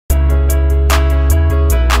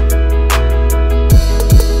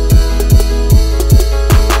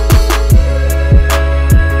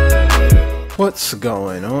What's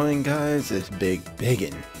going on, guys? It's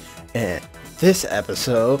bigbiggn, and this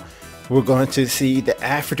episode we're going to see the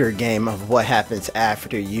after game of what happens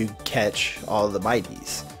after you catch all the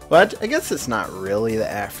mighties. Well, I guess it's not really the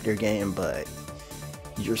after game, but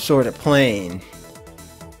you're sort of playing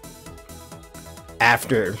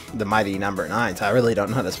after the mighty number 9, so I really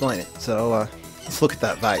don't know how to explain it. So let's look at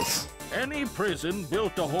that vice. Any prison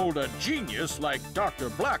built to hold a genius like Dr.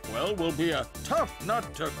 Blackwell will be a tough nut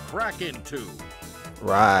to crack into.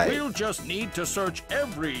 Right. We'll just need to search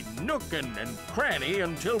every nook and cranny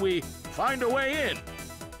until we find a way in.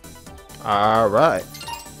 Alright.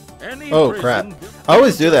 Any Oh prison crap. I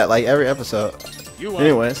always do that like every episode. You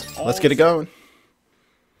Anyways, let's get it going.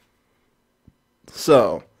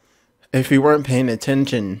 So, if you weren't paying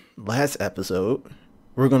attention last episode,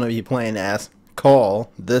 we're going to be playing as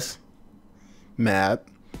Call this map.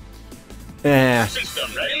 And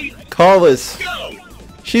Call is,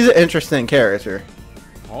 she's an interesting character.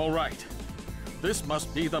 All right. This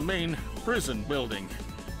must be the main prison building.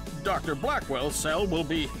 Dr. Blackwell's cell will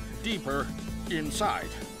be deeper inside.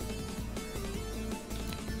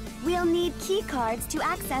 We'll need key cards to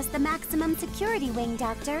access the maximum security wing,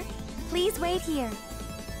 Doctor. Please wait here.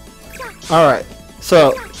 Alright,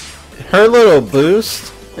 so her little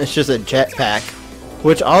boost is just a jetpack,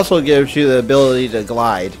 which also gives you the ability to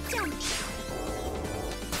glide.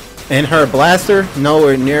 And her blaster,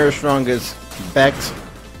 nowhere near as strong as Beck's.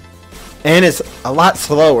 And it's a lot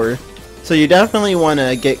slower, so you definitely want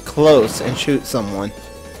to get close and shoot someone.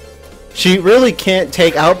 She really can't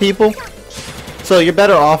take out people, so you're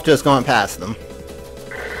better off just going past them.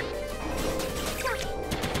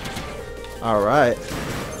 Alright.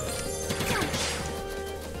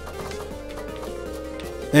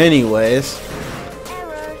 Anyways.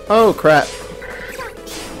 Oh crap.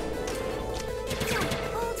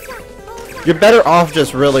 You're better off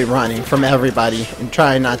just really running from everybody and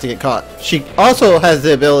trying not to get caught. She also has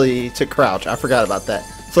the ability to crouch. I forgot about that.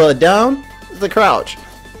 So the down is the crouch.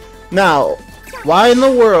 Now, why in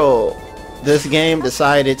the world this game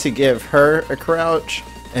decided to give her a crouch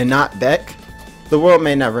and not Beck, the world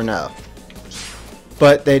may never know.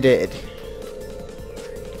 But they did.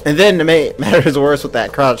 And then to make matters worse with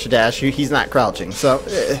that crouch dash, he's not crouching, so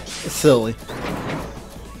it's silly.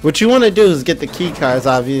 What you want to do is get the key cards,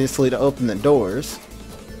 obviously, to open the doors.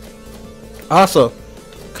 Also,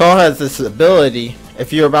 Cole has this ability,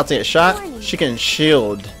 if you're about to get shot, she can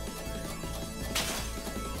shield.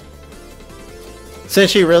 Since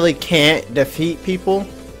she really can't defeat people,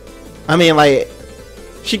 I mean, like,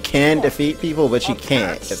 she can defeat people, but she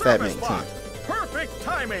can't, if that makes sense. Perfect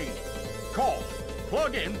timing! Call.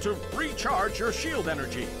 Plug in to recharge your shield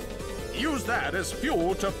energy. Use that as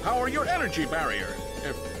fuel to power your energy barrier.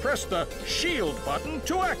 Press the shield button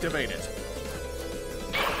to activate it.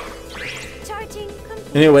 Charging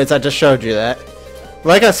complete. Anyways, I just showed you that.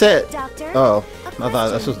 Like I said. Doctor, Oh, I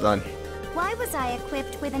thought this was done. why was I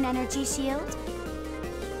equipped with an energy shield?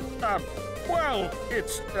 Well,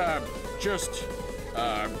 it's, just,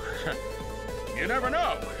 you never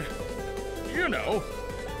know. You know.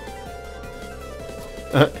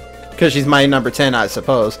 Because she's my number 10, I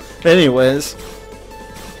suppose. Anyways.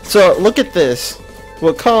 So, look at this.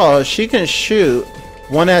 With Call, she can shoot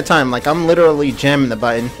one at a time. Like, I'm literally jamming the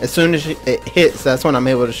button. As soon as it hits, that's when I'm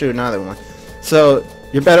able to shoot another one. So,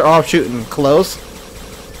 you're better off shooting close.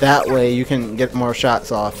 That way, you can get more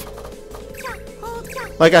shots off.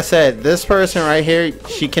 Like I said, this person right here,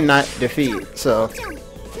 she cannot defeat. So,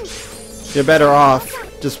 you're better off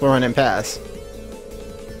just running past.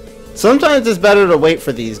 Sometimes it's better to wait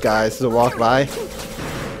for these guys to walk by.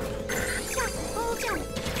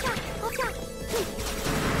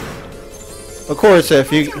 Of course,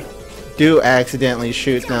 if you do accidentally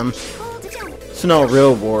shoot them, it's no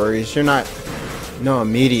real worries. You're not no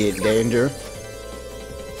immediate danger.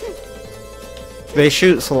 They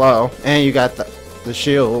shoot slow, and you got the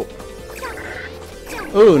shield.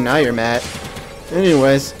 Ooh, now you're mad.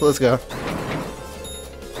 Anyways, let's go.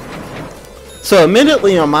 So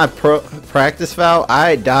immediately on my practice foul,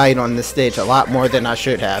 I died on this stage a lot more than I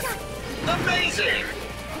should have. Amazing!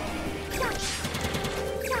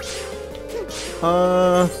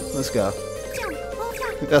 Let's go.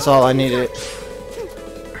 I think that's all I needed.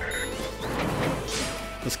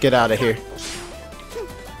 Let's get out of here.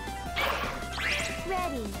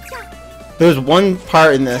 Ready. There's one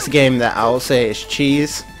part in this game that I'll say is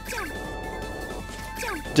cheese.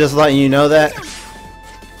 Just letting you know that.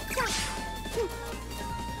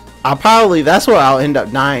 That's where I'll end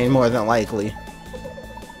up dying more than likely.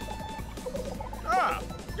 Ah,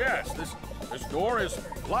 yes, this door is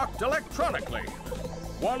locked electronically.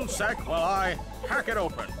 One sec while I hack it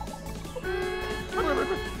open.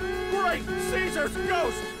 Great Caesar's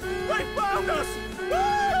ghost! They found us!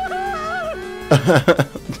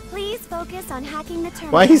 Please focus on hacking the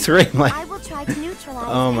terminal. Why he's screaming like? I will try to neutralize.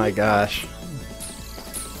 Oh my gosh.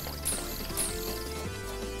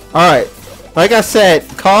 Alright. Like I said,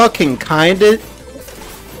 Call can kinda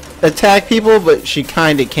attack people, but she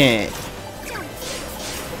kinda can't.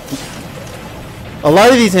 A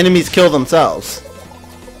lot of these enemies kill themselves.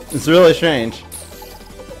 It's really strange.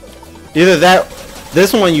 Either that,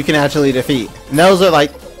 this one you can actually defeat. And those are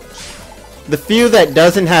like, the few that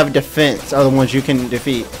doesn't have defense are the ones you can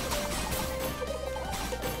defeat.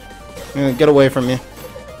 Get away from me.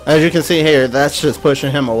 As you can see here, that's just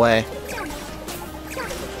pushing him away.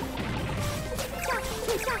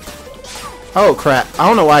 Oh crap, I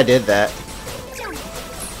don't know why I did that.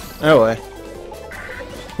 Anyway.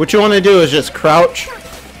 What you want to do is just crouch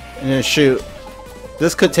and then shoot.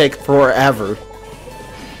 This could take forever.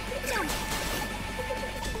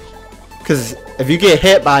 Because if you get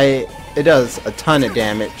hit by it, it does a ton of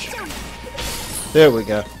damage. There we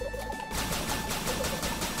go.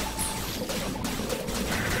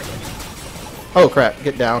 Oh crap,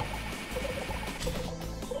 get down.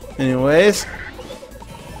 Anyways.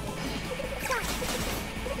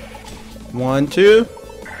 1, 2.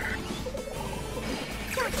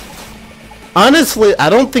 Honestly, I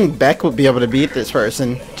don't think Beck would be able to beat this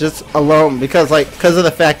person just alone because of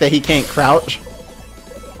the fact that he can't crouch.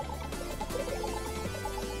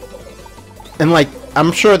 And like,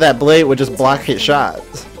 I'm sure that blade would just block his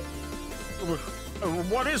shots.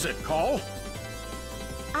 What is it, Call?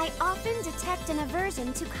 I often detect an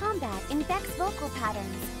aversion to combat in Beck's vocal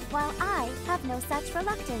patterns, while I have no such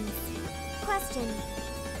reluctance. Question: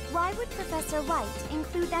 why would Professor White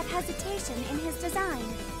include that hesitation in his design?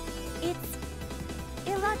 It's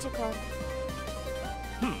illogical.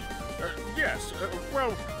 Yes,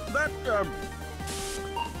 well, that,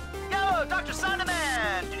 Yo, Dr.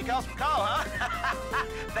 Sonderman! Did you call from Call, huh?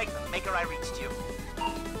 Thanks, Maker, I reached you.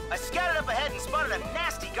 I scouted up ahead and spotted a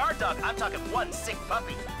nasty guard dog. I'm talking one sick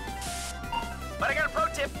puppy. But I got a pro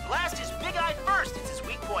tip. Blast his big eye first. It's his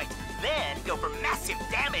weak point. Then go for massive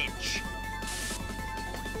damage.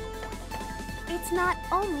 It's not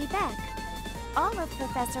only Beck. All of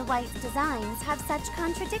Professor White's designs have such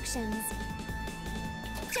contradictions.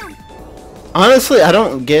 Jump. Honestly, I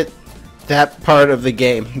don't get that part of the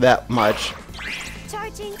game that much.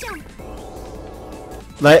 Charging jump.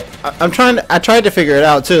 Like, I tried to figure it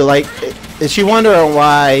out too. Like, is she wondering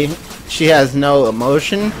why she has no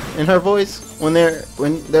emotion in her voice when they're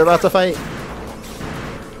about to fight?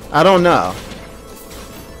 I don't know.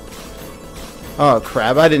 Oh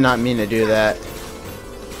crap, I did not mean to do that.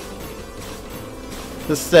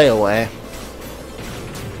 Just stay away.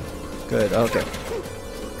 Good, okay.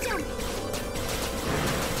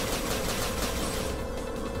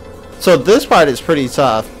 So this part is pretty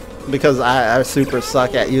tough because I super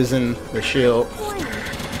suck at using the shield.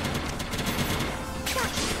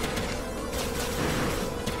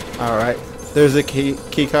 Alright, there's a key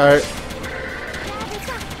card.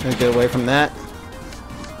 Let's get away from that.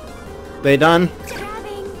 They done?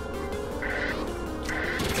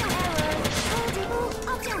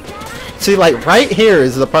 See, like, right here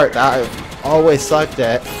is the part that I've always sucked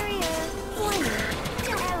at.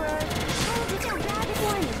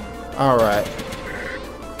 Alright.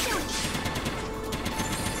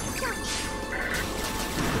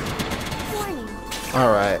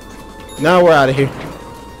 Alright. Now we're out of here.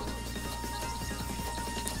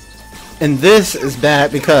 And this is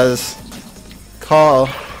bad because Call.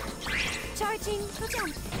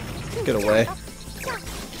 Get away.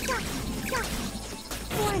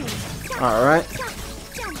 Alright.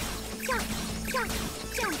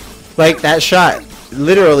 Like, that shot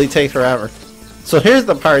literally takes forever. So here's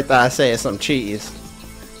the part that I say is some cheese.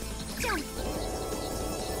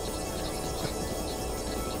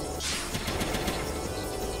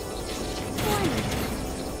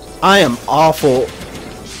 I am awful.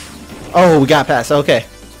 Oh, we got past. Okay.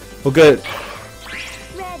 Well, good.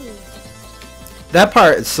 That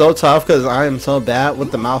part is so tough because I am so bad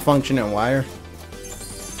with the malfunctioning wire.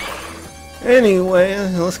 Anyway,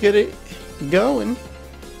 let's get it going.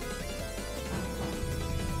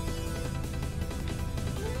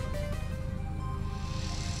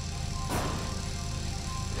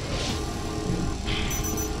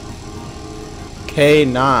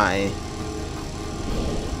 K9.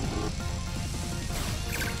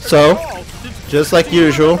 So, just like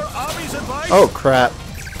usual. Oh crap.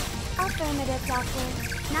 Affirmative, Doctor.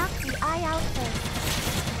 Knock the eye out first.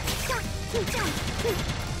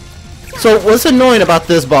 So what's annoying about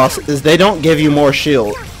this boss is they don't give you more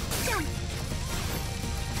shield.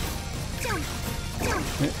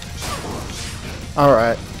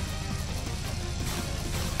 Alright.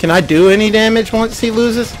 Can I do any damage once he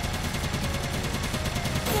loses?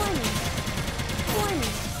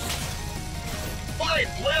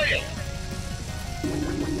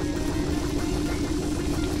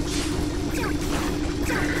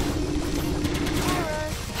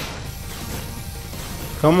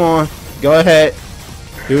 Come on, go ahead.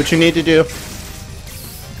 Do what you need to do.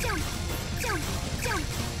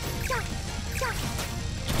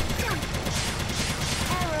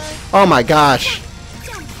 Oh my gosh.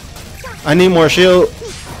 I need more shield.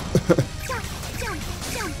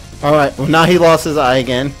 Alright, well now he lost his eye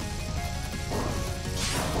again.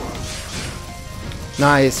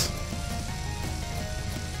 Nice.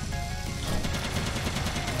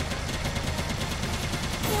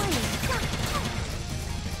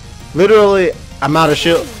 Literally, I'm out of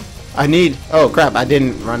shield. I need... Oh crap, I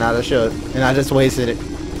didn't run out of shield. And I just wasted it.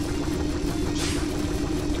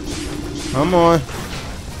 Come on.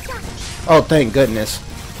 Oh, thank goodness.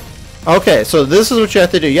 Okay, so this is what you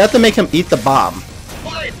have to do. You have to make him eat the bomb.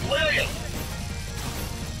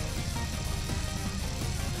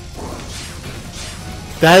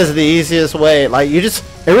 That is the easiest way. Like, you just...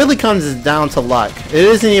 It really comes down to luck. It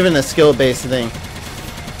isn't even a skill-based thing.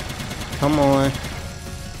 Come on.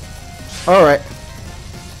 Alright.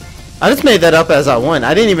 I just made that up as I went.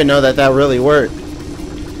 I didn't even know that that really worked.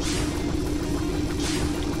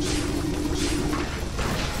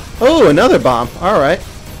 Oh, another bomb. Alright.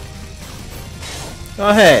 Go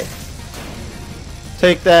ahead.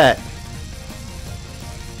 Take that.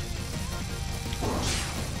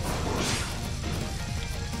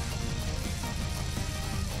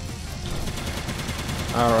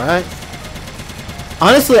 Alright.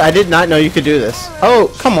 Honestly, I did not know you could do this.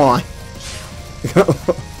 Oh, come on.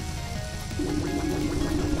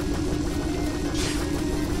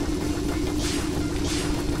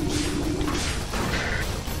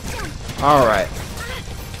 Alright.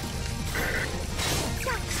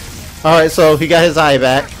 Alright, so he got his eye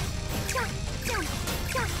back.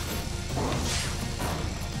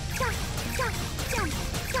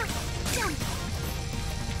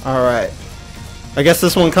 Alright. I guess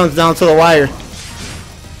this one comes down to the wire.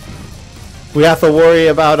 We have to worry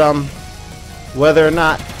about whether or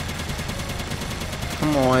not.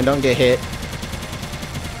 Come on, don't get hit.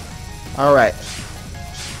 Alright.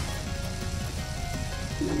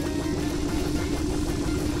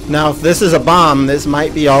 Now if this is a bomb, this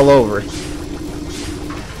might be all over.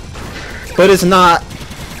 But it's not.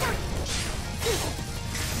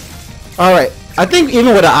 Alright. I think even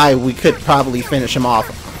with an eye we could probably finish him off.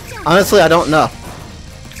 Honestly, I don't know.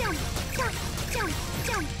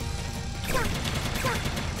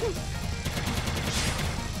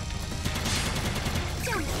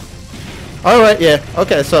 Alright, yeah.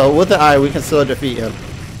 Okay, so with the eye we can still defeat him.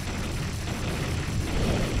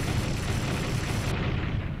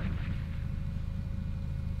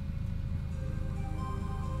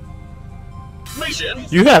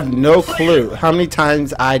 You have no clue how many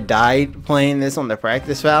times I died playing this on the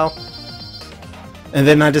practice valve. And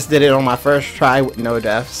then I just did it on my first try with no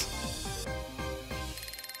deaths.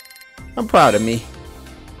 I'm proud of me.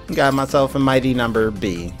 Got myself a mighty number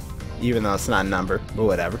B. Even though it's not a number, but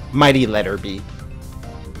whatever. Mighty letter B.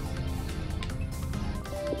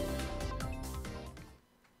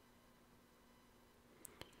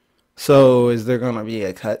 So, is there gonna be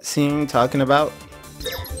a cutscene talking about?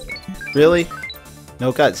 Really?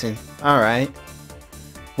 No cutscene. Alright.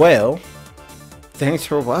 Well, thanks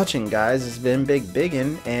for watching, guys. It's been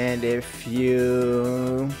bigbiggn, and if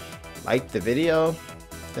you liked the video,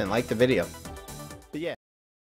 then like the video. But yeah.